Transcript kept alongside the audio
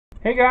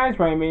Hey guys,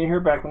 Ryan Main here,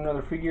 back with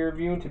another figure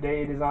review, and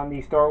today it is on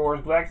the Star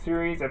Wars Black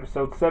Series,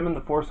 Episode 7,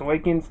 The Force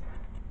Awakens,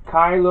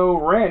 Kylo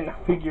Ren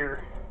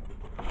figure.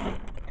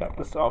 Got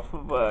this off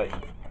of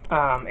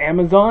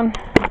Amazon.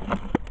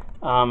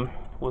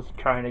 Was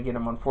trying to get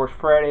them on Force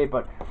Friday,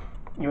 but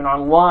even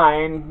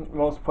online,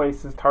 most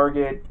places,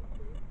 Target,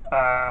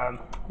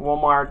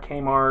 Walmart,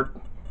 Kmart,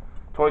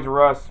 Toys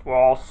R Us, were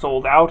all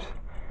sold out.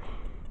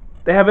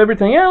 They have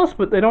everything else,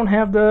 but they don't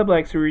have the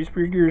Black Series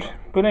figures.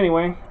 But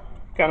anyway,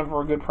 got them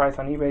for a good price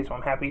on eBay, so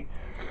I'm happy.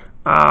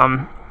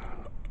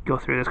 Go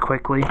through this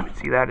quickly.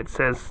 See that it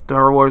says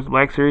Star Wars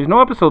Black Series,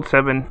 no Episode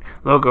 7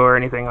 logo or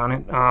anything on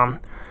it.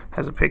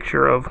 Has a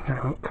picture of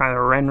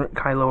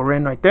Kylo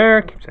Ren right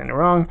there. Keep saying it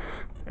wrong.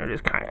 There it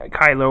is,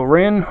 Kylo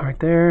Ren right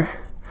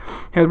there.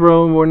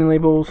 Hasbro warning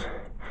labels.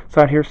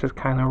 Side here says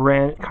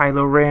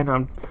Kylo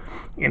Ren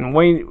in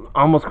white,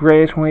 almost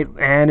grayish white,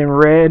 and in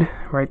red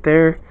right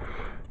there.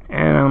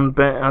 And on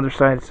the other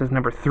side it says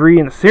number 3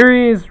 in the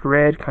series,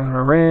 red,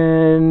 Kylo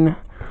Ren.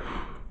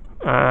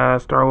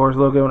 Star Wars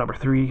logo, number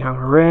 3,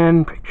 Kylo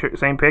Ren.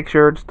 Same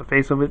picture, just the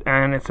face of it,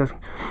 and it says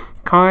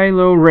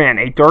Kylo Ren,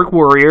 a dark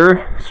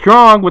warrior,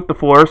 strong with the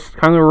Force.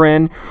 Kylo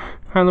Ren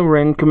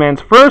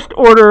commands First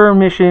Order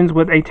missions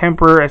with a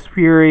temper as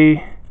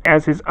fury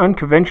as his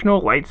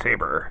unconventional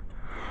lightsaber.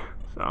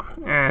 So,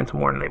 and some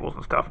warning labels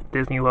and stuff.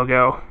 Disney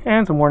logo,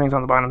 and some warnings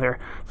on the bottom there.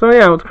 So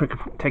yeah, let's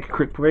take a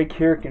quick break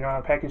here, get out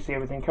of the package, see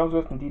everything it comes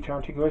with, and detail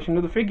articulation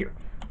of the figure.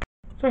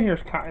 So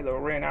here's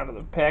Kylo Ren out of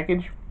the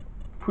package.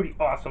 Pretty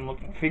awesome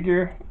looking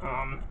figure.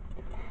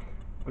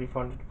 Pretty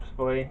fun to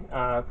display.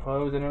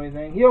 Clothes and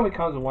everything. He only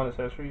comes with one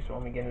accessory, so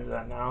let me get into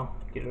that now.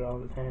 Get it out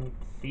of his hand. You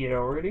can see it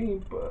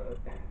already, but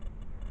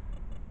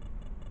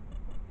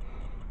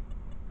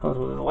comes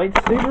with his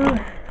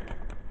lightsaber.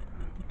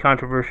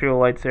 Controversial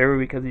lightsaber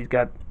because he's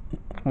got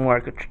more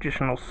like a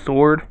traditional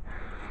sword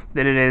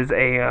than it is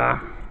the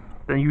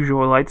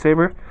usual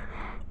lightsaber.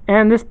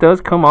 And this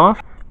does come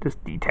off. This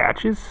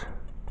detaches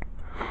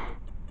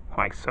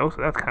like so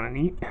that's kind of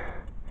neat.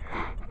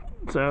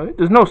 So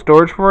there's no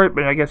storage for it,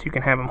 but I guess you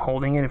can have him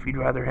holding it if you'd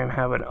rather him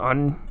have an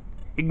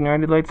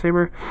unignited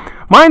lightsaber.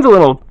 Mine's a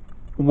little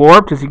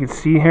warped, as you can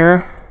see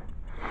here,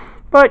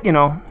 but you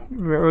know, it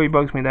really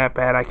bugs me that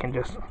bad. I can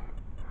just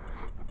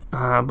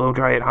blow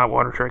dry it, hot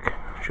water trick.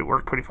 Should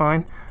work pretty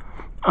fine.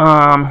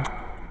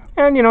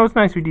 And you know, it's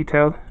nicely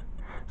detailed,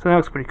 so that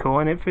looks pretty cool,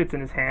 and it fits in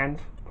his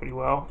hands pretty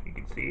well. You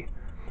can see.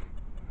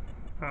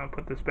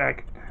 Put this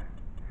back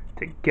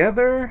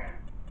together,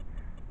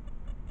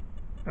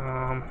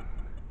 and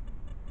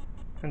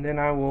then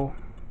I will.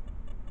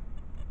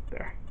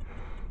 There.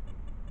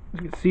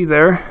 As you can see,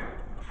 there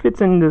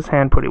fits in this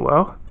hand pretty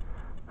well.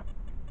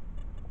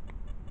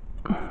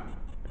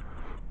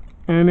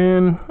 And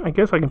then I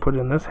guess I can put it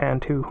in this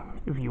hand too,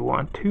 if you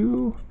want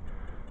to.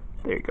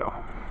 There you go.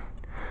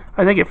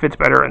 I think it fits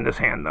better in this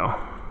hand though,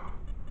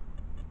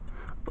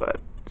 but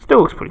it still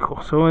looks pretty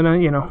cool. So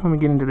you know, let me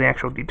get into the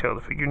actual detail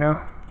of the figure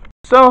now.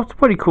 So it's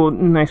pretty cool,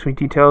 nicely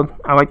detailed.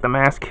 I like the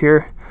mask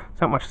here. There's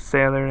not much to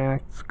say other than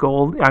it's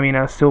gold.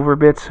 Silver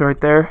bits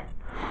right there.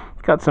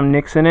 Got some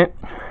nicks in it.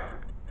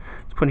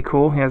 It's pretty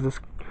cool. He has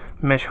this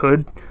mesh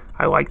hood.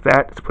 I like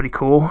that. It's pretty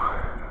cool.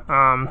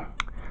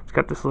 It's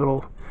got this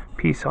little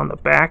piece on the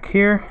back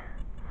here.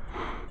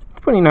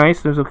 It's pretty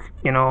nice. There's a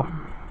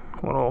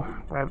little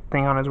wrap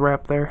thing on his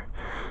wrap there,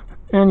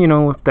 and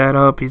lift that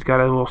up. He's got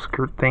a little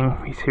skirt thing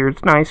piece here.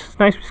 It's nice. It's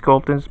nicely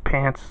sculpted. His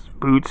pants,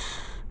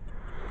 boots.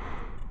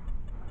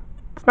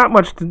 It's not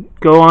much to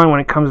go on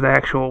when it comes to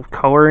actual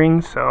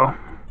coloring, so,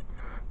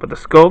 but the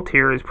sculpt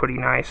here is pretty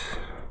nice.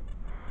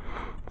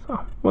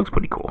 So looks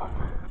pretty cool.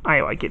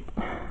 I like it.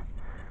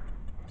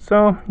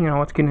 So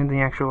let's get into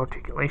the actual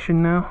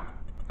articulation now.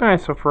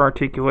 Alright, so for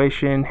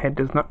articulation, head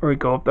does not really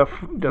go up,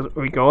 doesn't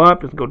really go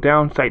up, doesn't go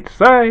down side to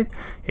side.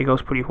 It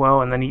goes pretty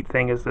well, and the neat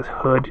thing is this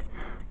hood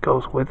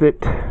goes with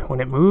it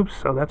when it moves,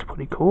 so that's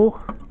pretty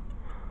cool.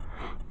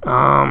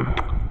 Arms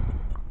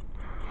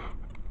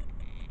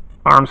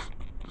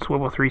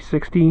swivel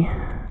 360,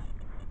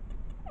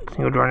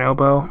 single joint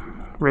elbow,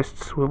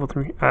 wrists swivel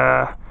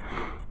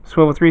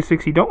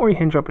 360. Don't worry,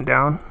 hinge up and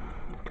down.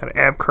 Got an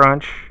ab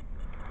crunch.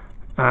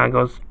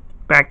 Goes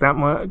back that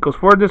much, goes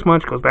forward this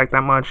much, goes back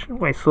that much.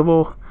 Waist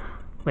swivel,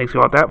 legs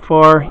go out that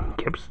far,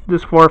 keeps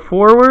this far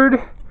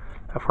forward,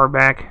 that far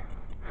back.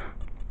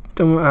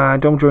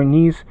 Dome joint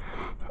knees,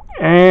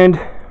 and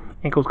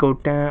ankles go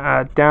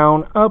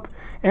down, up,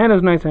 and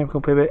there's a nice ankle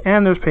pivot,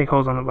 and there's peg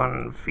holes on the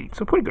bottom of the feet,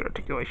 so pretty good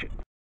articulation.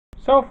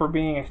 So for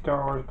being a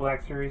Star Wars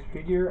Black Series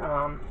figure,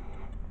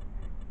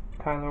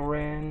 Kylo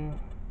Ren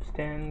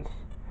stands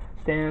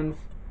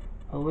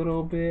a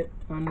little bit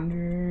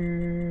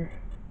under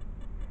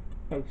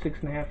about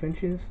 6.5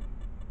 inches,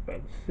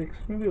 about 6,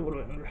 maybe a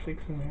little bit under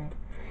 6.5,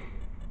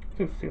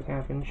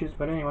 6.5 inches.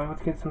 But anyway,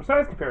 let's get some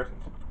size comparisons.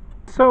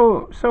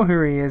 So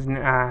here he is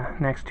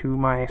next to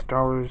my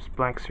Star Wars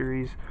Black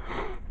Series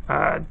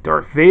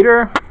Darth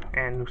Vader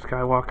and Luke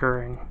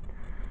Skywalker and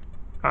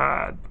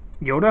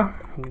Yoda.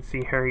 You can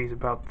see here he's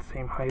about the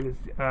same height as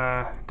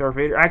Darth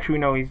Vader. Actually,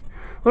 no, he's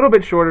a little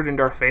bit shorter than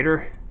Darth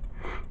Vader.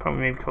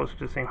 Probably maybe close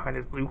to the same height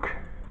as Luke.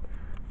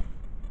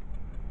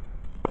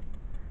 Let's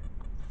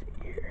see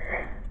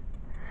here.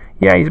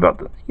 Yeah, he's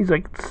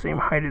like the same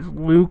height as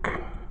Luke.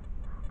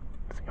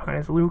 Same height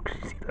as Luke.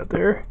 You see that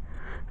there?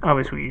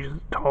 Obviously, he's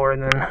taller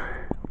than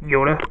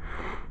Yoda.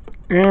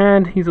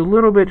 And he's a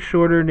little bit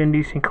shorter than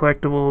DC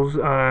Collectibles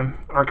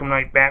Arkham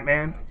Knight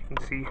Batman. You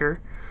can see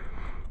here.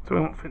 So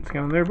it won't fit in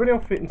scale there, but it'll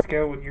fit in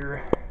scale with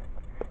your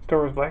Star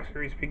Wars Black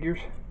Series figures.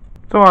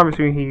 So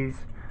obviously he's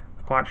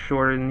a lot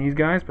shorter than these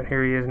guys, but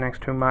here he is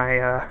next to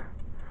my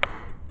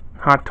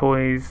Hot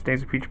Toys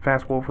Days of Future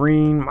Past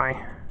Wolverine,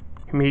 my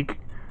unique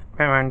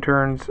Batman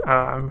Returns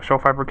Shell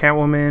Fiber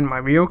Catwoman, my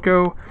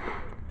Ryoko,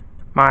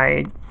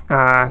 my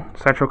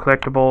Sideshow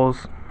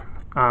Collectibles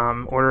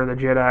Order of the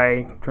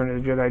Jedi, Return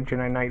of the Jedi,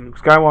 Jedi Knight Luke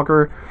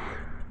Skywalker,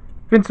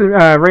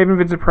 Raven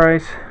Vincent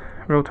Price,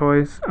 Real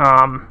Toys,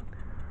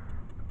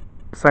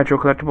 Sideshow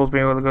Collectibles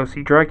being able to go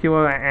see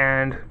Dracula,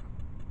 and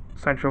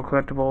Sideshow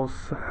Collectibles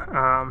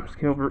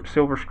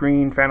Silver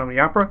Screen Phantom of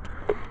the Opera.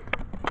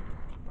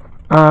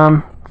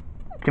 You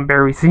can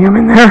barely see him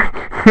in there,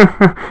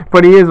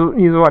 but he's a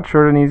lot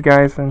shorter than these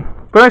guys.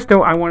 But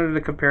I wanted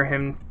to compare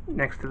him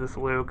next to this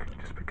Luke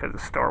just because of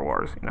Star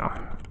Wars, you know.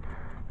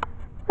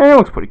 And it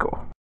looks pretty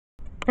cool.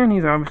 And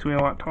he's obviously a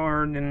lot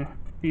taller than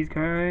these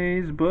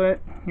guys,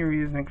 but here he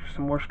is next to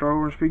some more Star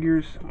Wars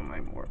figures, some of my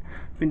more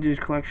vintage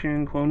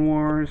collection, Clone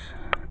Wars,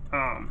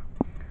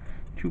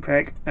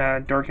 2-pack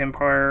Dark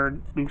Empire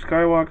Luke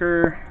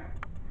Skywalker,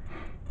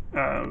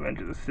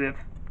 Revenge of the Sith,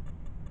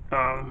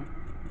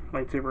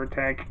 Lightsaber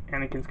Attack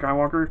Anakin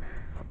Skywalker.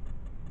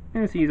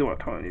 And he's a lot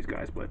taller than these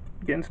guys, but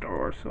again, Star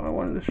Wars, so I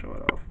wanted to show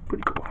it off.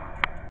 Pretty cool.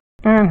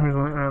 And here's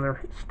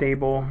another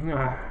stable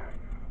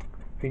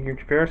figure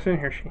comparison.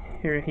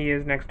 Here he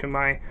is next to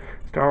my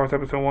Star Wars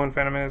Episode 1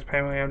 Phantom Menace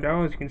Padme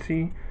Amidala. As you can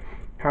see,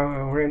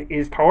 Kylo Ren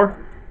is taller.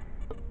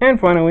 And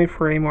finally,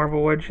 for a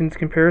Marvel Legends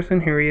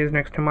comparison, here he is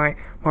next to my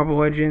Marvel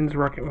Legends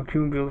Rocket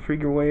Raccoon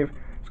Build-A-Figure Wave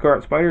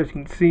Scarlet Spider. As you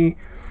can see,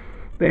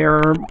 they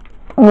are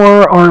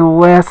more or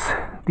less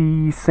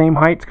the same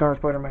height. Scarlet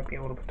Spider might be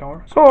a little bit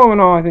taller. So all in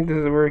all, I think this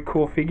is a very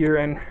cool figure,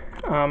 and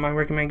I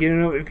recommend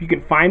getting them if you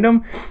can find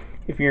them.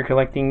 If you're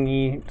collecting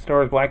the Star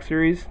Wars Black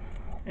Series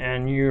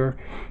and you're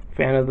a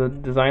fan of the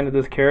design of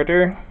this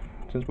character,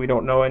 since we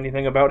don't know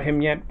anything about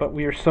him yet, but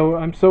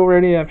I'm so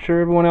ready, I'm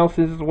sure everyone else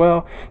is as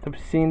well, to be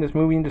seeing this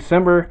movie in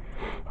December.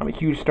 I'm a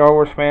huge Star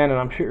Wars fan, and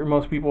I'm sure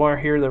most people are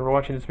here that are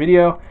watching this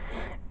video,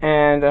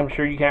 and I'm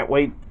sure you can't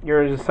wait.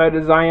 You're as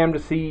excited as I am to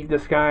see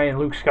this guy and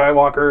Luke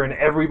Skywalker and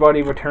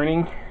everybody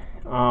returning.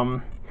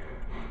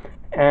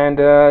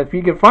 If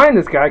you can find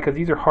this guy, because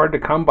these are hard to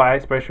come by,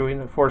 especially in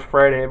the Force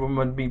Friday, everyone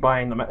would be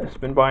buying them. It's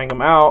been buying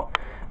them out.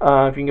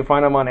 If you can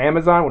find them on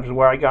Amazon, which is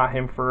where I got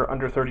him for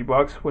under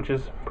 $30, which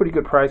is a pretty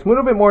good price. A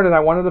little bit more than I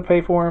wanted to pay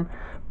for him,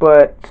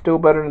 but still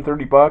better than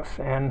 $30,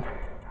 and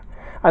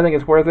I think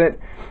it's worth it.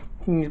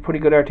 He's pretty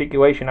good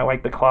articulation. I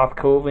like the cloth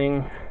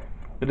clothing.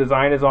 The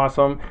design is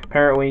awesome.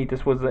 Apparently,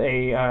 this was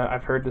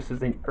I've heard this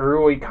is an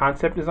early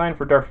concept design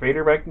for Darth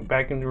Vader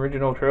back in the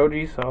original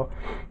trilogy, so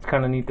it's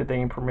kind of neat that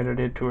they implemented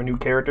it to a new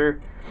character.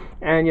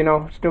 And, you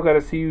know, still got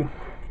to see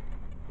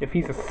if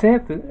he's a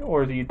Sith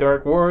or is he a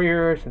Dark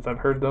Warrior. Since I've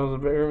heard those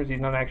rumors,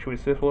 he's not actually a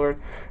Sith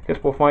Lord. Guess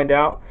we'll find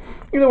out.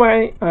 Either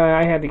way,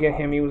 I had to get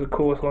him. He was the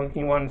coolest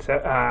looking one,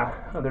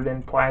 other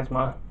than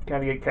Plasma. Got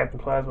to get Captain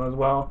Plasma as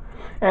well,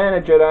 and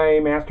a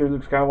Jedi Master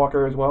Luke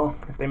Skywalker as well,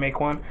 if they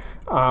make one.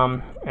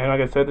 And like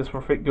I said, this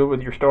will fit good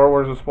with your Star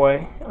Wars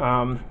display.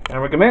 I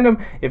recommend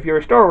them if you're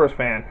a Star Wars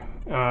fan.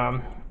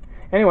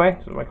 Anyway,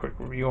 this is my quick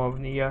review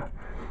of the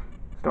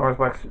Star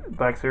Wars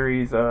Black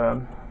Series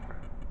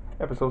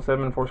Episode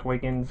 7 Force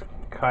Awakens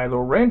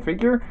Kylo Ren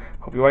figure.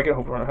 Hope you like it.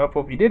 Hope it was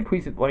helpful. If you did,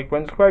 please like,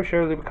 subscribe,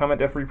 share, leave a comment.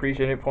 Definitely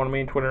appreciate it. Follow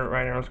me on Twitter at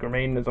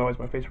Ryan_Maiden. As always,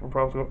 my Facebook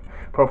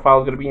profile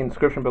is going to be in the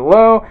description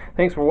below.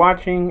 Thanks for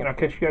watching, and I'll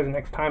catch you guys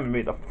next time. And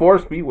may the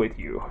Force be with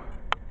you.